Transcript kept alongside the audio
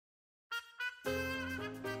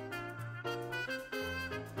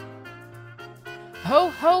Ho,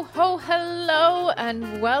 ho, ho, hello,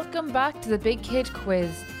 and welcome back to the Big Kid Quiz.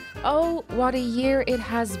 Oh, what a year it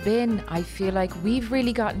has been. I feel like we've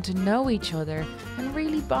really gotten to know each other and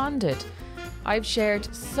really bonded. I've shared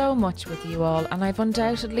so much with you all, and I've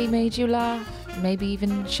undoubtedly made you laugh, maybe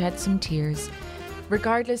even shed some tears.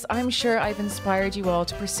 Regardless, I'm sure I've inspired you all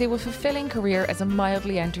to pursue a fulfilling career as a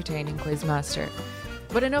mildly entertaining quizmaster.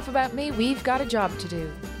 But enough about me, we've got a job to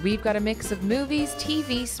do. We've got a mix of movies,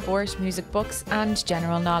 TV, sport, music, books and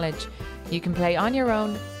general knowledge. You can play on your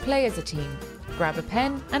own, play as a team. Grab a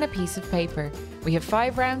pen and a piece of paper. We have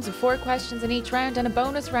 5 rounds of 4 questions in each round and a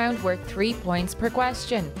bonus round worth 3 points per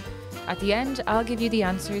question. At the end, I'll give you the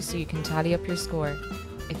answers so you can tally up your score.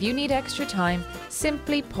 If you need extra time,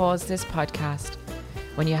 simply pause this podcast.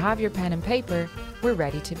 When you have your pen and paper, we're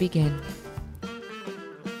ready to begin.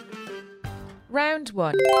 Round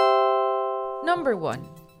 1. Number 1.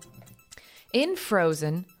 In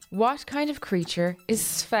Frozen, what kind of creature is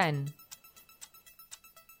Sven?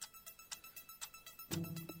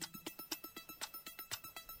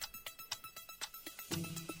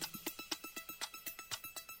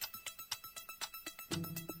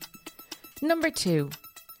 Number 2.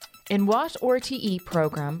 In what RTE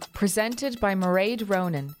programme, presented by Mairead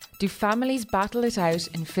Ronan, do families battle it out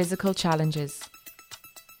in physical challenges?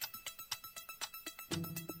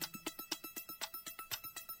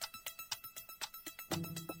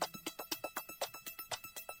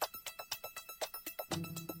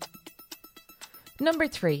 Number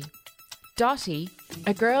 3. Dottie,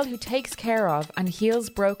 a girl who takes care of and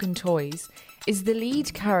heals broken toys, is the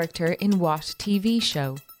lead character in what TV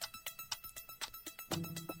show?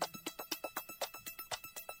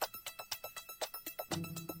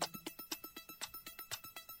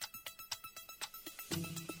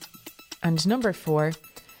 And number 4.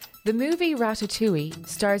 The movie Ratatouille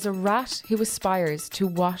stars a rat who aspires to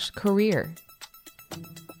what career?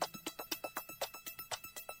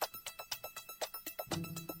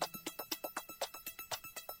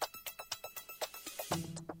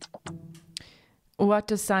 What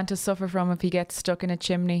does Santa suffer from if he gets stuck in a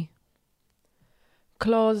chimney?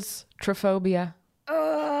 Claustrophobia.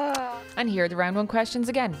 And here are the round 1 questions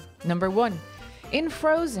again. Number 1. In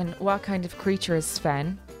Frozen, what kind of creature is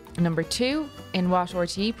Sven? Number 2. In what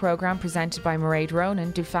RTE programme presented by Mairead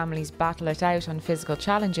Ronan do families battle it out on physical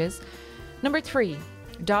challenges? Number 3.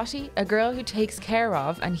 Dottie, a girl who takes care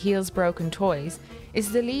of and heals broken toys,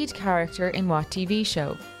 is the lead character in what TV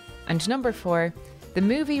show? And number 4. The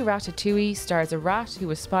movie Ratatouille stars a rat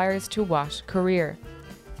who aspires to what career?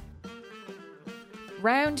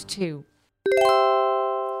 Round 2.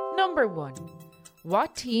 Number 1.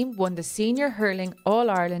 What team won the Senior Hurling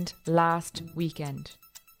All-Ireland last weekend?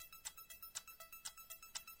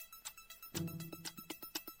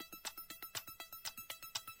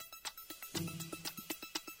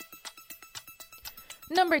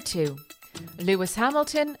 Number 2. Lewis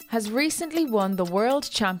Hamilton has recently won the World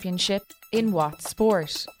Championship in what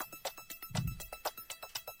sport?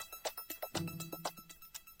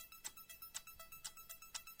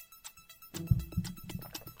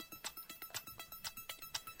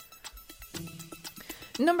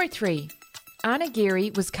 Number 3. Anna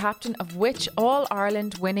Geary was captain of which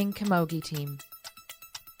All-Ireland winning camogie team?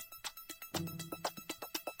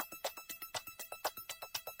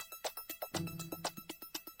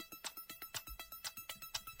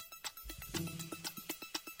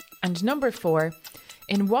 And number 4.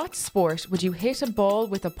 In what sport would you hit a ball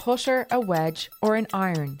with a putter, a wedge or an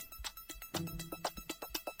iron?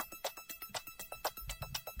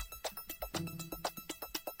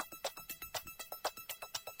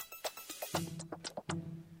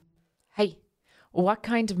 Hey, what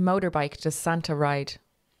kind of motorbike does Santa ride?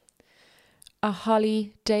 A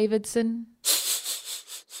Holly Davidson?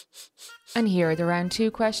 And here are the round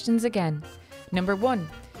 2 questions again. Number 1.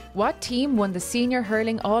 What team won the Senior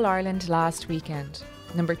Hurling All-Ireland last weekend?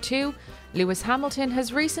 Number 2. Lewis Hamilton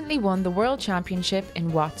has recently won the World Championship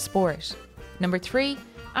in what sport? Number 3.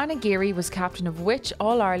 Anna Geary was captain of which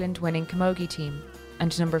All-Ireland winning camogie team?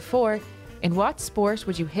 And number 4. In what sport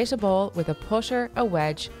would you hit a ball with a putter, a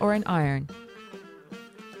wedge or an iron?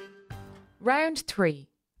 Round 3.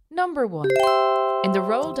 Number 1. In the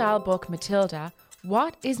Roald Dahl book Matilda,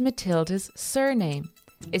 what is Matilda's surname?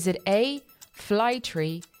 Is it A.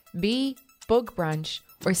 Flytree, B. Bug Branch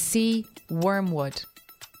or C. Wormwood?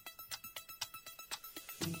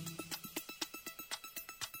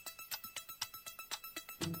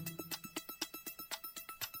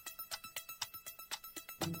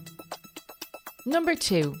 Number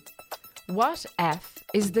 2. What F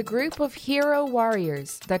is the group of hero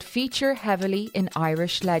warriors that feature heavily in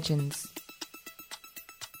Irish legends?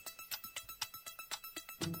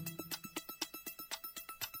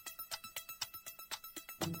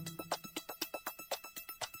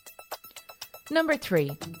 Number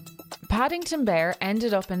 3. Paddington Bear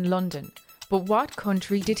ended up in London, but what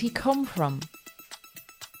country did he come from?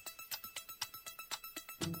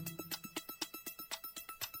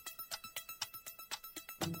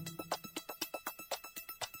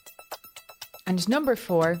 And number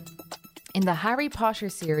 4. In the Harry Potter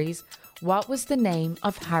series, what was the name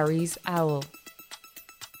of Harry's owl?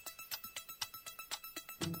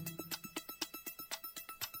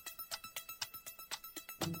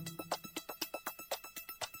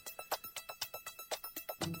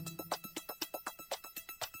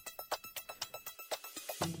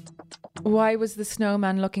 Why was the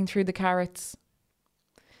snowman looking through the carrots?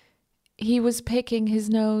 He was picking his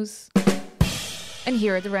nose. And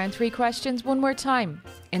here are the round 3 questions one more time.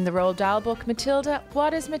 In the Roald Dahl book Matilda,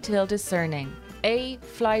 what is Matilda's surname? A.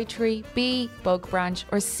 Flytree, B. Bug Branch,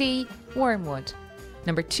 or C. Wormwood?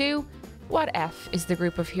 Number 2. What F is the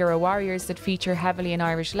group of hero warriors that feature heavily in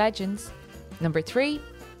Irish legends? Number 3.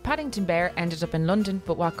 Paddington Bear ended up in London,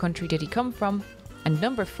 but what country did he come from? And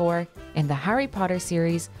number 4. In the Harry Potter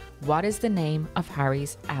series, what is the name of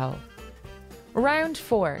Harry's owl? Round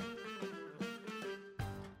 4.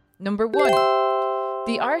 Number 1.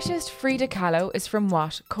 The artist Frida Kahlo is from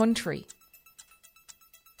what country?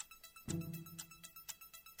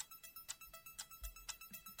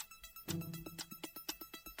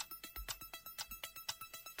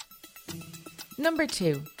 Number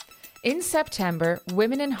 2. In September,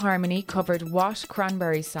 Women in Harmony covered what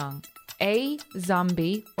Cranberry song? A.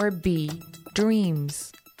 Zombie, or B.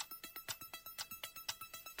 Dreams?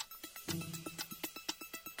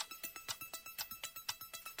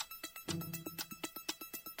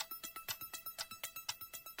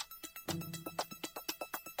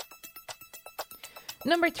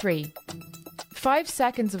 Number 3. 5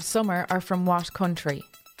 Seconds of Summer are from what country?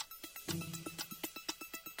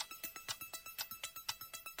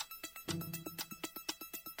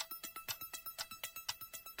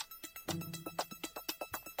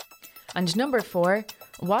 And number 4,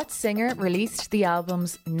 what singer released the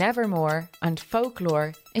albums Nevermore and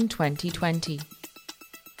Folklore in 2020?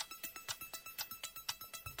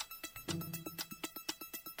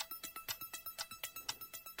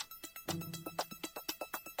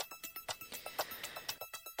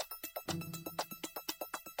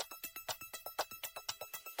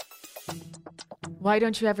 Why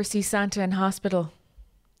don't you ever see Santa in hospital?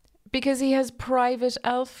 Because he has private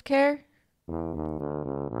elf care?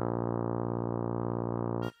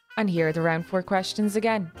 And here are the round 4 questions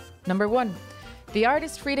again. Number 1. The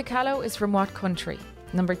artist Frida Kahlo is from what country?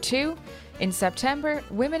 Number 2. In September,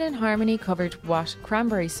 Women in Harmony covered what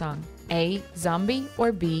Cranberry song? A. Zombie,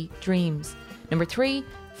 or B. Dreams? Number 3.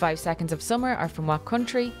 5 Seconds of Summer are from what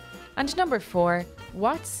country? And number 4.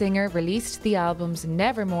 What singer released the albums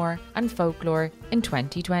Nevermore and Folklore in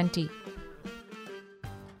 2020?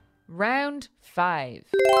 Round 5.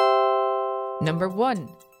 Number 1.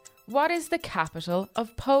 What is the capital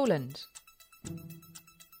of Poland?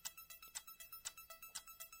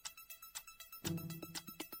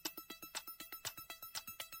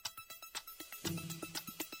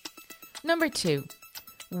 Number 2.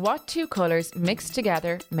 What 2 colours mixed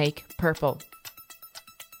together make purple?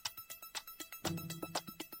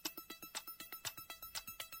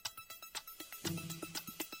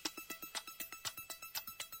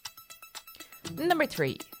 Number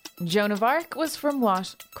 3. Joan of Arc was from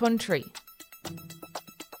what country?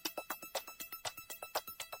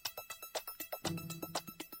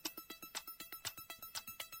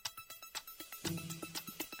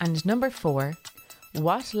 And number 4.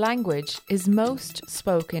 What language is most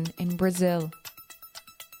spoken in Brazil?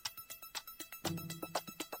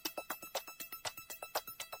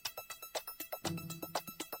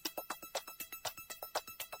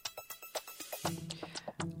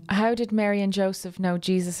 How did Mary and Joseph know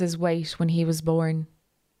Jesus' weight when he was born?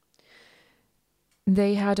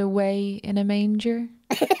 They had a way in a manger.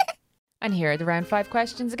 And here are the round 5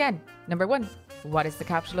 questions again. Number 1, what is the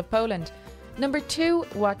capital of Poland? Number 2,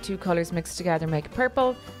 what 2 colours mixed together make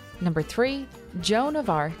purple? Number 3, Joan of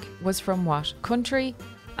Arc was from what country?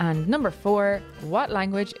 And number 4, what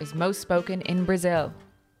language is most spoken in Brazil?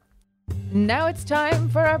 Now it's time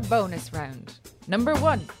for our bonus round. Number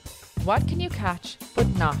 1, what can you catch but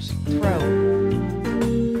not throw?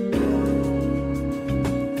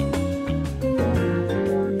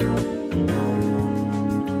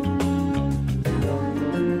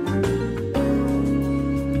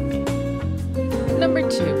 Number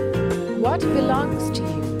 2, what belongs to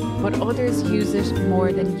you but others use it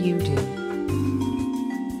more than you do?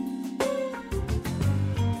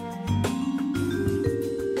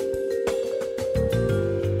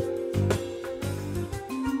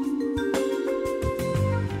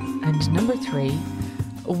 And number 3,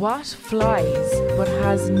 what flies but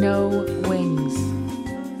has no wings?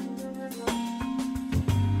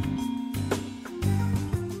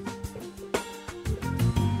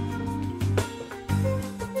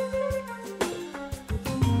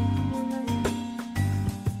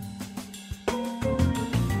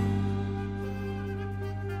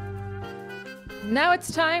 Now it's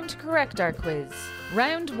time to correct our quiz.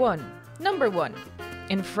 Round 1. Number 1.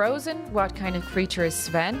 In Frozen, what kind of creature is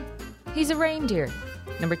Sven? He's a reindeer.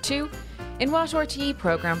 Number 2. In what RTE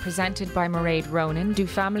programme presented by Mairead Ronan do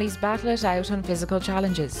families battle it out on physical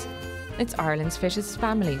challenges? It's Ireland's Fittest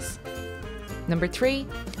Families. Number 3.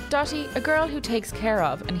 Dottie, a girl who takes care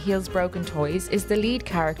of and heals broken toys, is the lead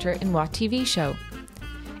character in what TV show?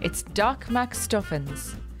 It's Doc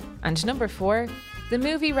McStuffins. And number 4. The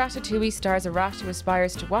movie Ratatouille stars a rat who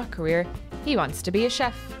aspires to what career? He wants to be a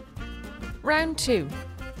chef. Round 2.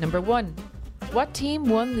 Number 1. What team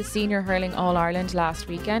won the Senior Hurling All-Ireland last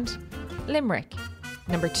weekend? Limerick.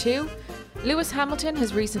 Number 2. Lewis Hamilton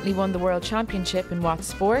has recently won the World Championship in what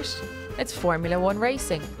sport? It's Formula 1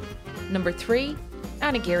 racing. Number 3.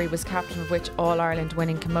 Anna Geary was captain of which All-Ireland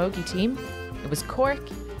winning camogie team? It was Cork.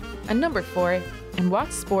 And number 4. In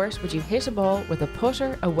what sport would you hit a ball with a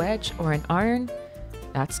putter, a wedge or an iron?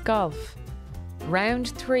 That's golf. Round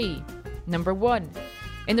 3. Number 1.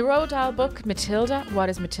 In the Roald Dahl book Matilda, what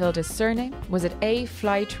is Matilda's surname? Was it A.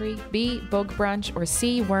 Flytree, B. Bug Branch or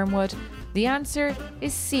C. Wormwood? The answer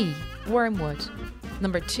is C. Wormwood.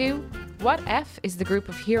 Number 2. What F is the group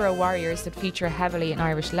of hero warriors that feature heavily in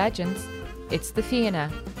Irish legends? It's the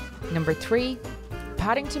Fianna. Number 3.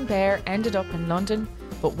 Paddington Bear ended up in London,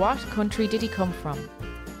 but what country did he come from?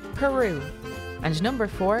 Peru. And number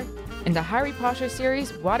 4. In the Harry Potter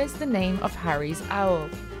series, what is the name of Harry's owl?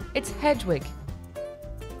 It's Hedwig.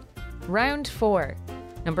 Round 4.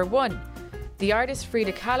 Number 1. The artist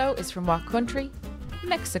Frida Kahlo is from what country?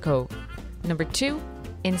 Mexico. Number 2.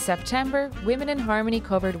 In September, Women in Harmony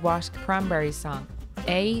covered what Cranberries song?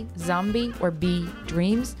 A. Zombie or B.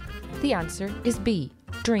 Dreams? The answer is B.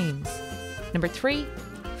 Dreams. Number 3.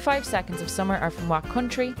 5 Seconds of Summer are from what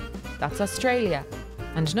country? That's Australia.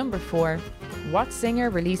 And number 4. What singer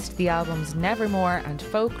released the albums Nevermore and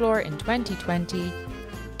Folklore in 2020?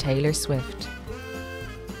 Taylor Swift.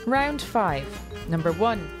 Round 5. Number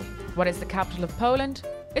 1. What is the capital of Poland?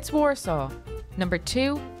 It's Warsaw. Number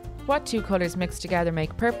 2. What 2 colours mixed together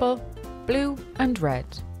make purple? Blue and red.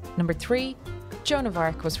 Number 3. Joan of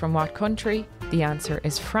Arc was from what country? The answer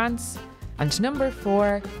is France. And number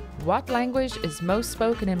 4. What language is most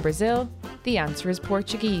spoken in Brazil? The answer is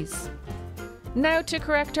Portuguese. Now to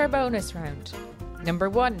correct our bonus round. Number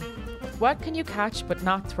 1. What can you catch but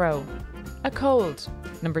not throw? A cold.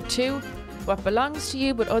 Number 2. What belongs to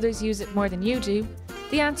you but others use it more than you do?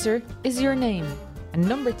 The answer is your name. And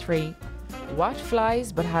number 3. What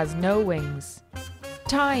flies but has no wings?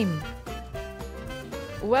 Time.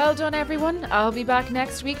 Well done everyone. I'll be back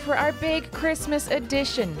next week for our big Christmas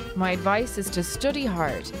edition. My advice is to study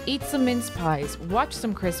hard, eat some mince pies, watch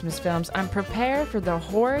some Christmas films and prepare for the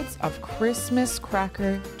hordes of Christmas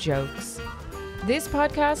cracker jokes. This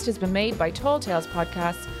podcast has been made by Tall Tales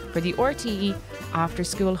Podcasts for the RTE After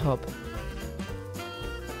School Hub.